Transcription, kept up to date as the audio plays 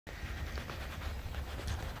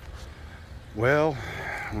Well,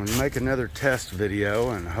 I'm gonna make another test video,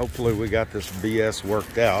 and hopefully we got this BS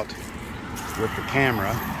worked out with the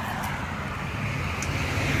camera.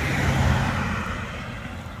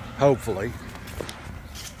 Hopefully.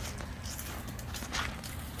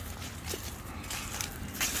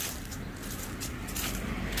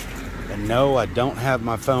 And no, I don't have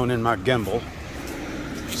my phone in my gimbal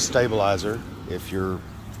stabilizer if you're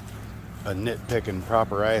a nitpicking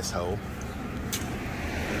proper asshole.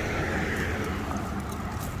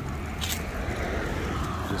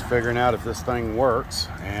 Just figuring out if this thing works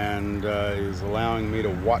and is allowing me to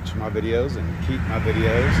watch my videos and keep my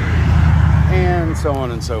videos and so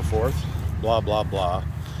on and so forth. Blah, blah, blah.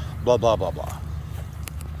 Blah, blah, blah, blah.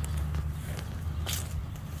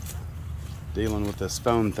 Dealing with this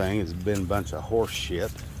phone thing has been a bunch of horse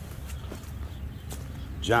shit.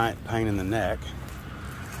 Giant pain in the neck.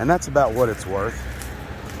 And that's about what it's worth.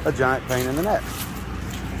 A giant pain in the neck.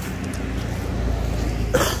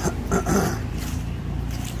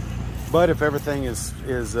 But if everything is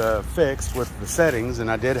fixed with the settings,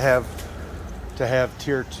 and I did have to have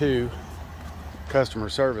tier 2 customer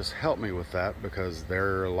service help me with that because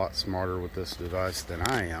they're a lot smarter with this device than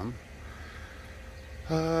I am,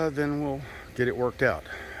 then we'll get it worked out.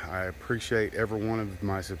 I appreciate every one of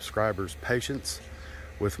my subscribers' patience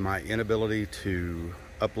with my inability to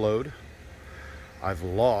upload. I've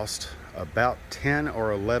lost about 10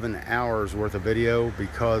 or 11 hours worth of video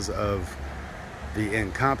because of the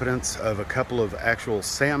incompetence of a couple of actual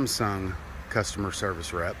Samsung customer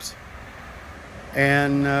service reps.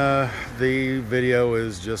 And the video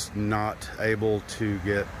is just not able to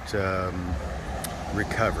get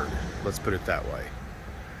recovered. Let's put it that way.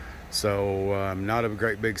 So I'm not a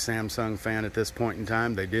great big Samsung fan at this point in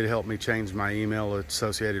time. They did help me change my email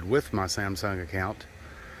associated with my Samsung account.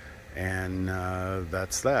 And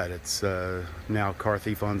that's that. It's now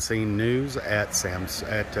CarThief on Scene News at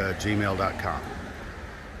gmail.com.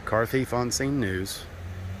 CarThief on Scene News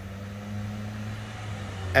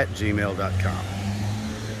at gmail.com.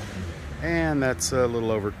 And that's a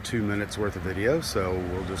little over 2 minutes worth of video, so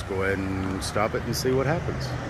we'll just go ahead and stop it and see what happens.